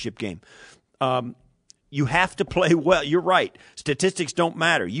championship game. You have to play well. You're right. Statistics don't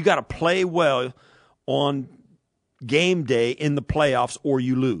matter. You got to play well on game day in the playoffs or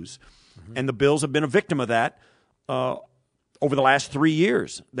you lose. And the Bills have been a victim of that over the last 3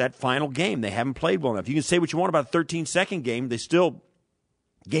 years. That final game, they haven't played well enough. You can say what you want about a 13-second game. They still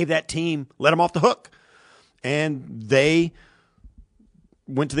gave that team, let them off the hook. And they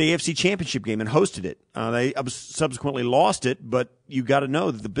went to the AFC Championship game and hosted it. They subsequently lost it, but you got to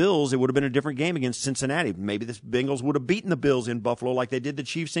know that the Bills, it would have been a different game against Cincinnati. Maybe the Bengals would have beaten the Bills in Buffalo like they did the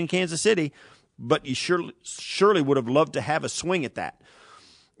Chiefs in Kansas City, but you surely would have loved to have a swing at that.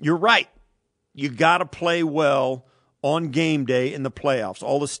 You're right. You got to play well on game day in the playoffs.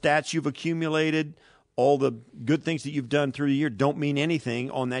 All the stats you've accumulated, all the good things that you've done through the year don't mean anything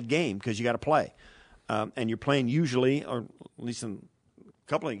on that game because you got to play. And you're playing usually, or at least in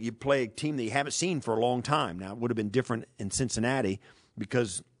you play a team that you haven't seen for a long time. Now, it would have been different in Cincinnati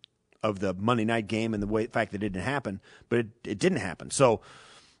because of the Monday night game and the fact that it didn't happen, but it didn't happen. So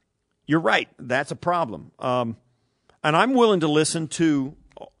you're right. That's a problem. And I'm willing to listen to,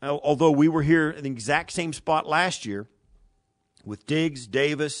 although we were here in the exact same spot last year with Diggs,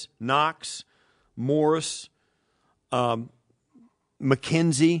 Davis, Knox, Morris,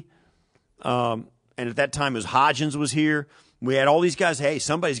 McKenzie, and at that time it was Hodgins was here. We had all these guys. Hey,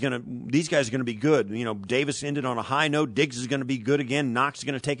 these guys are going to be good. Davis ended on a high note. Diggs is going to be good again. Knox is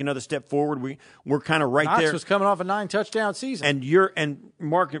going to take another step forward. We're kind of right there. Knox was coming off a 9-touchdown season. And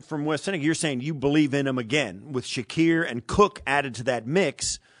Mark from West Seneca, you're saying you believe in him again with Shakir and Cook added to that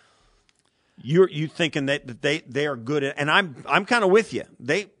mix. You thinking that they are good, and I'm kind of with you.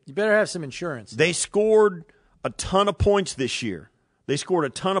 You better have some insurance. They scored a ton of points this year.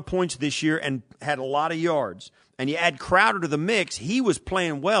 And had a lot of yards. And you add Crowder to the mix, he was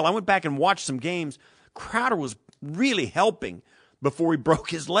playing well. I went back and watched some games. Crowder was really helping before he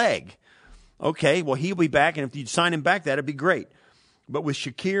broke his leg. Okay, well, he'll be back, and if you'd sign him back, that'd be great. But with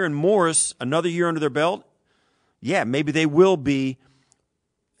Shakir and Morris, another year under their belt, yeah, maybe they will be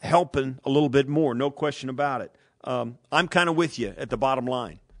helping a little bit more, no question about it. I'm kind of with you at the bottom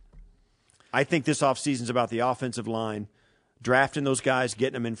line. I think this offseason's about the offensive line, drafting those guys,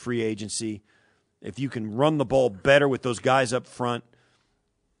 getting them in free agency. If you can run the ball better with those guys up front,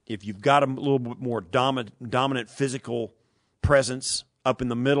 if you've got a little bit more dominant physical presence up in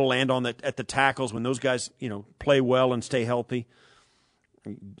the middle and at the tackles when those guys play well and stay healthy,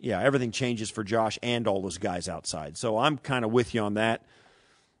 yeah, everything changes for Josh and all those guys outside. So I'm kind of with you on that.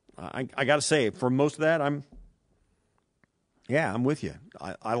 I got to say, for most of that, I'm with you.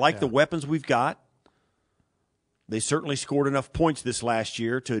 I like the weapons we've got. They certainly scored enough points this last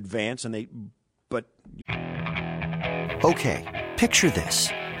year to advance, but okay, picture this.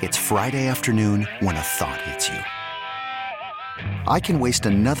 It's Friday afternoon when a thought hits you. I can waste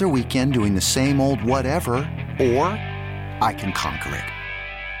another weekend doing the same old whatever, or I can conquer it.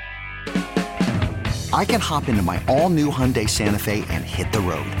 I can hop into my all-new Hyundai Santa Fe and hit the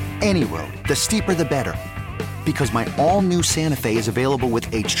road. Any road. The steeper, the better. Because my all-new Santa Fe is available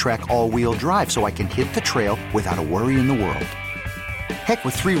with H-Track all-wheel drive, so I can hit the trail without a worry in the world. Heck,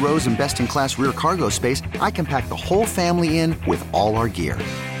 with 3 rows and best-in-class rear cargo space, I can pack the whole family in with all our gear.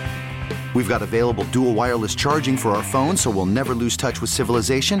 We've got available dual wireless charging for our phones, so we'll never lose touch with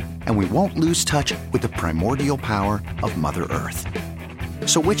civilization, and we won't lose touch with the primordial power of Mother Earth.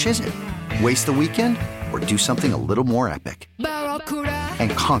 So which is it? Waste the weekend or do something a little more epic?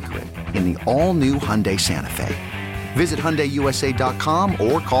 And conquer it in the all-new Hyundai Santa Fe. Visit HyundaiUSA.com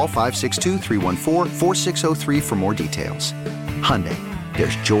or call 562-314-4603 for more details. Hyundai,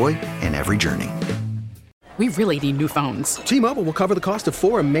 there's joy in every journey. we really need new phones. T-Mobile will cover the cost of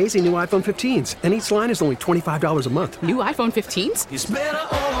 4 amazing new iPhone 15s, and each line is only $25 a month. New iPhone 15s? It's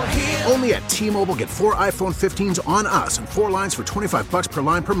better over here. Only at T-Mobile, get 4 iPhone 15s on us and 4 lines for $25 per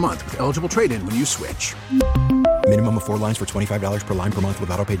line per month with eligible trade-in when you switch. Minimum of 4 lines for $25 per line per month with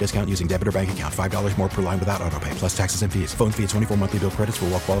autopay discount using debit or bank account. $5 more per line without autopay, plus taxes and fees. Phone fee at 24 monthly bill credits for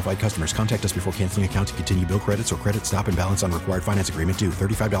well-qualified customers. Contact us before canceling account to continue bill credits or credit stop and balance on required finance agreement due.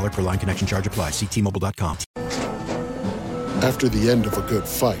 $35 per line connection charge applies. See T-Mobile.com. After the end of a good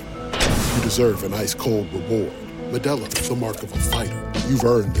fight, you deserve an ice-cold reward. Modelo, the mark of a fighter. You've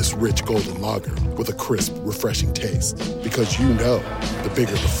earned this rich golden lager with a crisp, refreshing taste. Because you know, the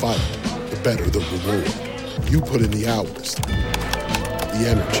bigger the fight, the better the reward. You put in the hours, the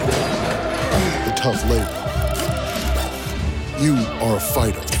energy, the tough labor. You are a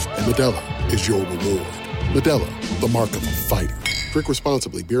fighter, and Modelo is your reward. Modelo, the mark of a fighter. Drink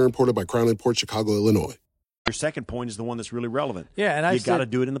responsibly. Beer imported by Crown Imports, Chicago, Illinois. Your second point is the one that's really relevant. Yeah, and you got to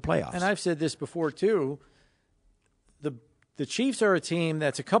do it in the playoffs. And I've said this before too. The Chiefs are a team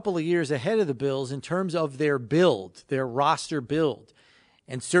that's a couple of years ahead of the Bills in terms of their build, their roster build,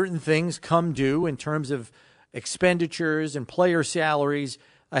 and certain things come due in terms of expenditures and player salaries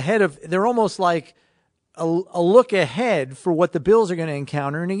ahead of. They're almost like a look ahead for what the Bills are going to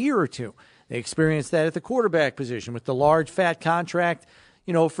encounter in a year or two. They experienced that at the quarterback position with the large fat contract,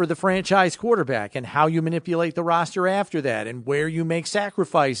 for the franchise quarterback, and how you manipulate the roster after that, and where you make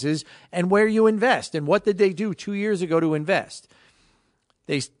sacrifices and where you invest. And what did they do 2 years ago to invest?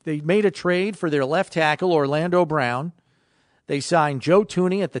 They made a trade for their left tackle, Orlando Brown. They signed Joe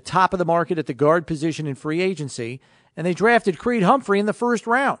Thuney at the top of the market at the guard position in free agency, and they drafted Creed Humphrey in the first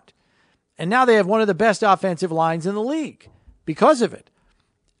round. And now they have one of the best offensive lines in the league because of it.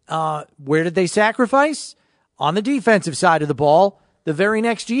 Where did they sacrifice? On the defensive side of the ball the very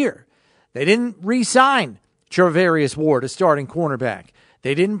next year. They didn't re-sign Charvarius Ward, a starting cornerback.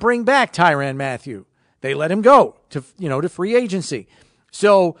 They didn't bring back Tyrann Mathieu. They let him go to free agency.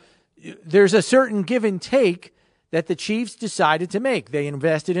 So there's a certain give and take that the Chiefs decided to make. They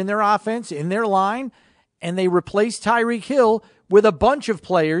invested in their offense, in their line, and they replaced Tyreek Hill with a bunch of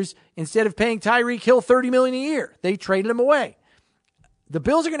players instead of paying Tyreek Hill $30 million a year. They traded him away. The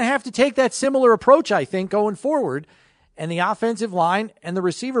Bills are going to have to take that similar approach, I think, going forward. And the offensive line and the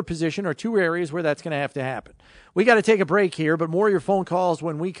receiver position are two areas where that's going to have to happen. We got to take a break here, but more of your phone calls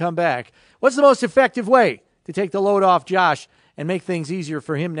when we come back. What's the most effective way to take the load off Josh and make things easier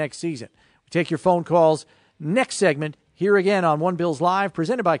for him next season? We take your phone calls next segment here again on One Bills Live,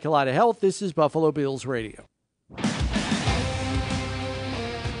 presented by Kaleida Health. This is Buffalo Bills Radio.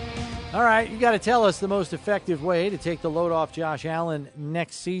 All right, you got to tell us the most effective way to take the load off Josh Allen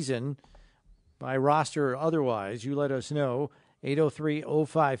next season, by roster or otherwise. You let us know.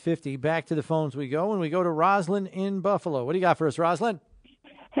 803-0550. Back to the phones we go, and we go to Roslyn in Buffalo. What do you got for us, Roslyn?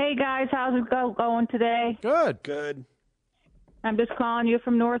 Hey, guys. How's it going today? Good. I'm just calling you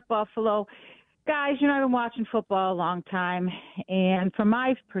from North Buffalo. Guys, I've been watching football a long time, and from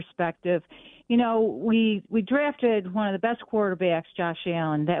my perspective, we drafted one of the best quarterbacks, Josh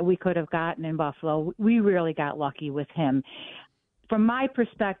Allen, that we could have gotten in Buffalo. We really got lucky with him. From my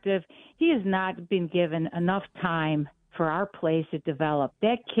perspective, he has not been given enough time for our plays to develop.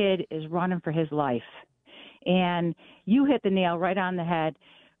 That kid is running for his life. And you hit the nail right on the head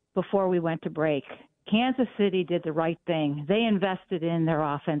before we went to break. Kansas City did the right thing. They invested in their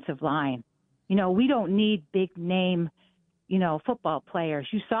offensive line. We don't need big name, football players.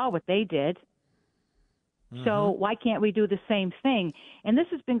 You saw what they did. Mm-hmm. So why can't we do the same thing? And this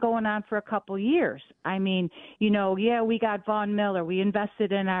has been going on for a couple years. I mean, we got Von Miller. We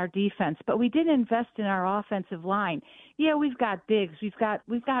invested in our defense, but we didn't invest in our offensive line. Yeah, we've got Diggs. We've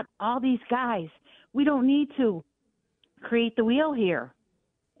got all these guys. We don't need to create the wheel here.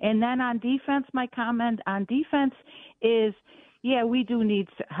 And then on defense, my comment on defense is, we do need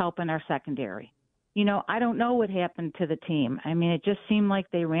help in our secondary. I don't know what happened to the team. I mean, it just seemed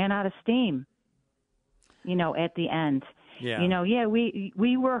like they ran out of steam. At the end. Yeah.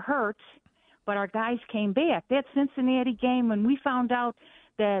 We were hurt, but our guys came back. That Cincinnati game, when we found out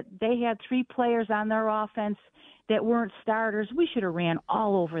that they had 3 players on their offense that weren't starters, we should have ran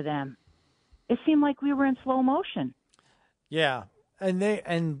all over them. It seemed like we were in slow motion. Yeah. And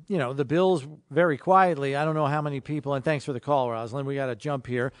the Bills very quietly, I don't know how many people, and thanks for the call, Rosalind. We got to jump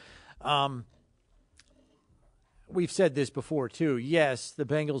here. We've said this before, too. Yes, the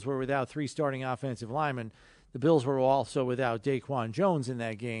Bengals were without 3 starting offensive linemen. The Bills were also without Daquan Jones in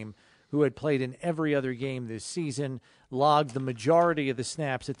that game, who had played in every other game this season, logged the majority of the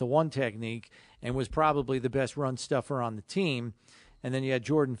snaps at the one technique, and was probably the best run stuffer on the team. And then you had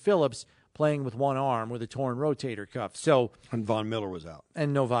Jordan Phillips. playing with one arm with a torn rotator cuff. So, and Von Miller was out.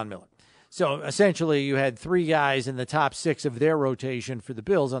 And no Von Miller. So essentially you had 3 guys in the top 6 of their rotation for the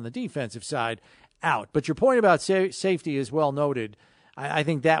Bills on the defensive side out. But your point about safety is well noted. I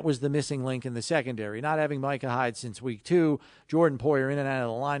think that was the missing link in the secondary. Not having Micah Hyde since week 2, Jordan Poyer in and out of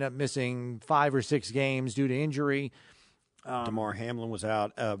the lineup, missing 5 or 6 games due to injury. DeMar Hamlin was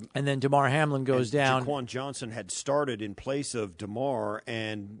out. And then DeMar Hamlin goes down. Jaquan Johnson had started in place of DeMar,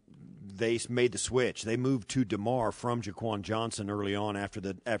 and they made the switch. They moved to DeMar from Jaquan Johnson early on after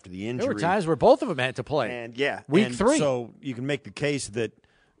the injury. There were times where both of them had to play. And week 3. So you can make the case that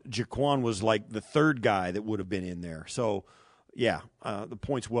Jaquan was like the third guy that would have been in there. So, the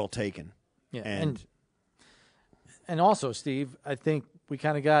point's well taken. Yeah, and also, Steve, I think we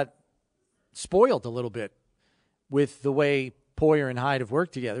kind of got spoiled a little bit with the way Poyer and Hyde have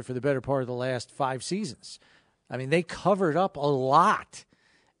worked together for the better part of the last 5 seasons. I mean, they covered up a lot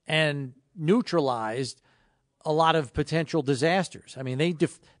and neutralized a lot of potential disasters. I mean,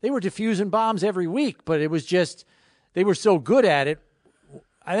 they were diffusing bombs every week, but it was just they were so good at it.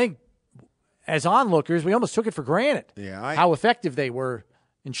 I think as onlookers, we almost took it for granted how effective they were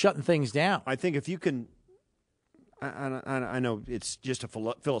in shutting things down. I think if you can I know it's just a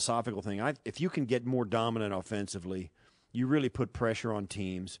philosophical thing. If you can get more dominant offensively, you really put pressure on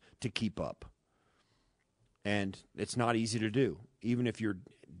teams to keep up. And it's not easy to do, even if your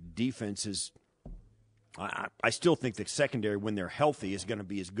defense is I still think the secondary, when they're healthy, is going to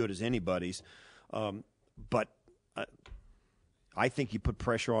be as good as anybody's. But I think you put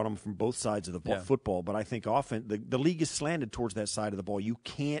pressure on them from both sides of the football. But I think often the league is slanted towards that side of the ball.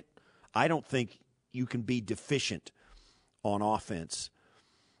 I don't think you can be deficient on offense.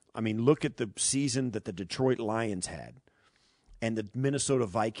 I mean, look at the season that the Detroit Lions had and the Minnesota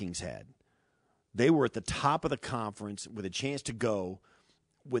Vikings had. They were at the top of the conference with a chance to go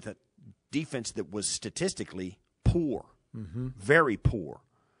with a defense that was statistically poor, very poor,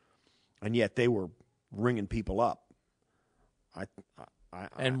 and yet they were ringing people up.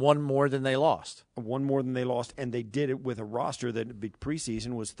 And one more than they lost. One more than they lost, and they did it with a roster that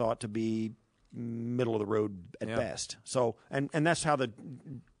preseason was thought to be middle of the road at best. So, and that's how the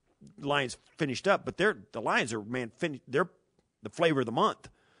Lions finished up. But the Lions are they're the flavor of the month.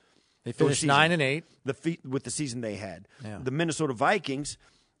 They finished 9-8 with the season they had. Yeah. The Minnesota Vikings,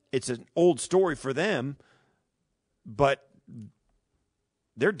 it's an old story for them, but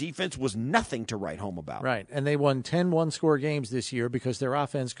their defense was nothing to write home about. Right, and they won 10 one-score games this year because their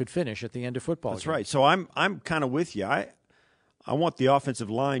offense could finish at the end of football. That's right. So I'm kind of with you. I want the offensive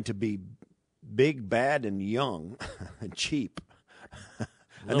line to be big, bad, and young and cheap.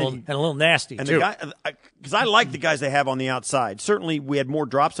 And a little nasty, too. Because I like the guys they have on the outside. Certainly, we had more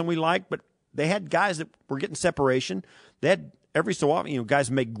drops than we liked, but they had guys that were getting separation. They had every so often,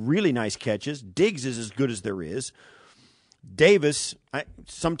 guys make really nice catches. Diggs is as good as there is. Davis,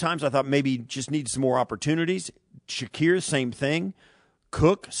 sometimes I thought maybe just needs some more opportunities. Shakir, same thing.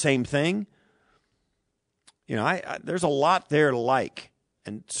 Cook, same thing. There's a lot there to like,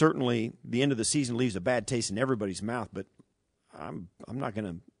 and certainly the end of the season leaves a bad taste in everybody's mouth. But I'm not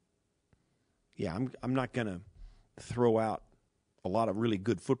gonna. Yeah, I'm not gonna throw out a lot of really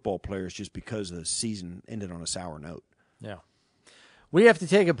good football players just because the season ended on a sour note. Yeah, we have to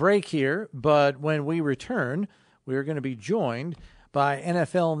take a break here, but when we return, we are going to be joined by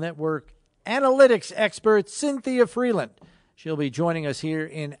NFL Network analytics expert Cynthia Freeland. She'll be joining us here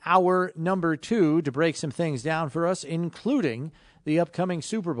in hour number 2 to break some things down for us, including the upcoming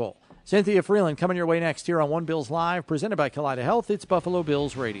Super Bowl. Cynthia Freeland coming your way next here on One Bills Live, presented by Kaleida Health. It's Buffalo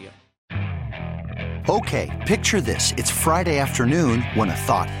Bills Radio. Okay, picture this. It's Friday afternoon when a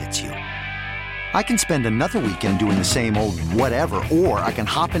thought hits you. I can spend another weekend doing the same old whatever, or I can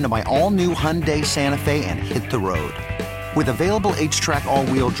hop into my all-new Hyundai Santa Fe and hit the road. With available H-Track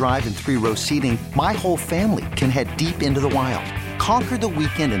all-wheel drive and 3-row seating, my whole family can head deep into the wild. Conquer the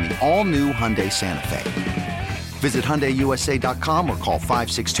weekend in the all-new Hyundai Santa Fe. Visit HyundaiUSA.com or call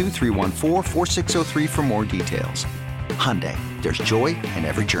 562-314-4603 for more details. Hyundai, there's joy in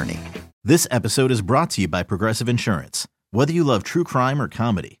every journey. This episode is brought to you by Progressive Insurance. Whether you love true crime or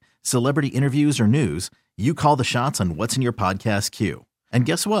comedy, celebrity interviews or news, you call the shots on what's in your podcast queue. And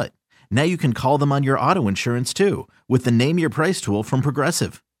guess what? Now you can call them on your auto insurance too with the Name Your Price tool from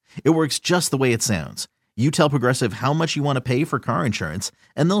Progressive. It works just the way it sounds. You tell Progressive how much you want to pay for car insurance,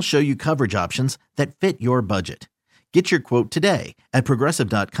 and they'll show you coverage options that fit your budget. Get your quote today at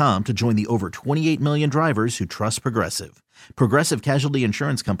Progressive.com to join the over 28 million drivers who trust Progressive. Progressive Casualty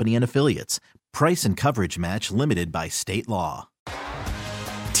Insurance Company and Affiliates. Price and coverage match limited by state law.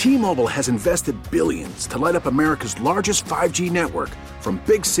 T-Mobile has invested billions to light up America's largest 5G network, from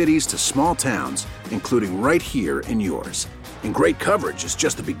big cities to small towns, including right here in yours. And great coverage is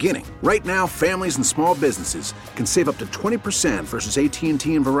just the beginning. Right now, families and small businesses can save up to 20% versus AT&T and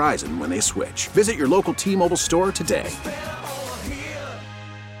Verizon when they switch. Visit your local T-Mobile store today.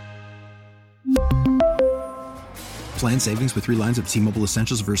 Plan savings with 3 lines of T-Mobile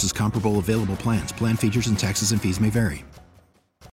Essentials versus comparable available plans. Plan features and taxes and fees may vary.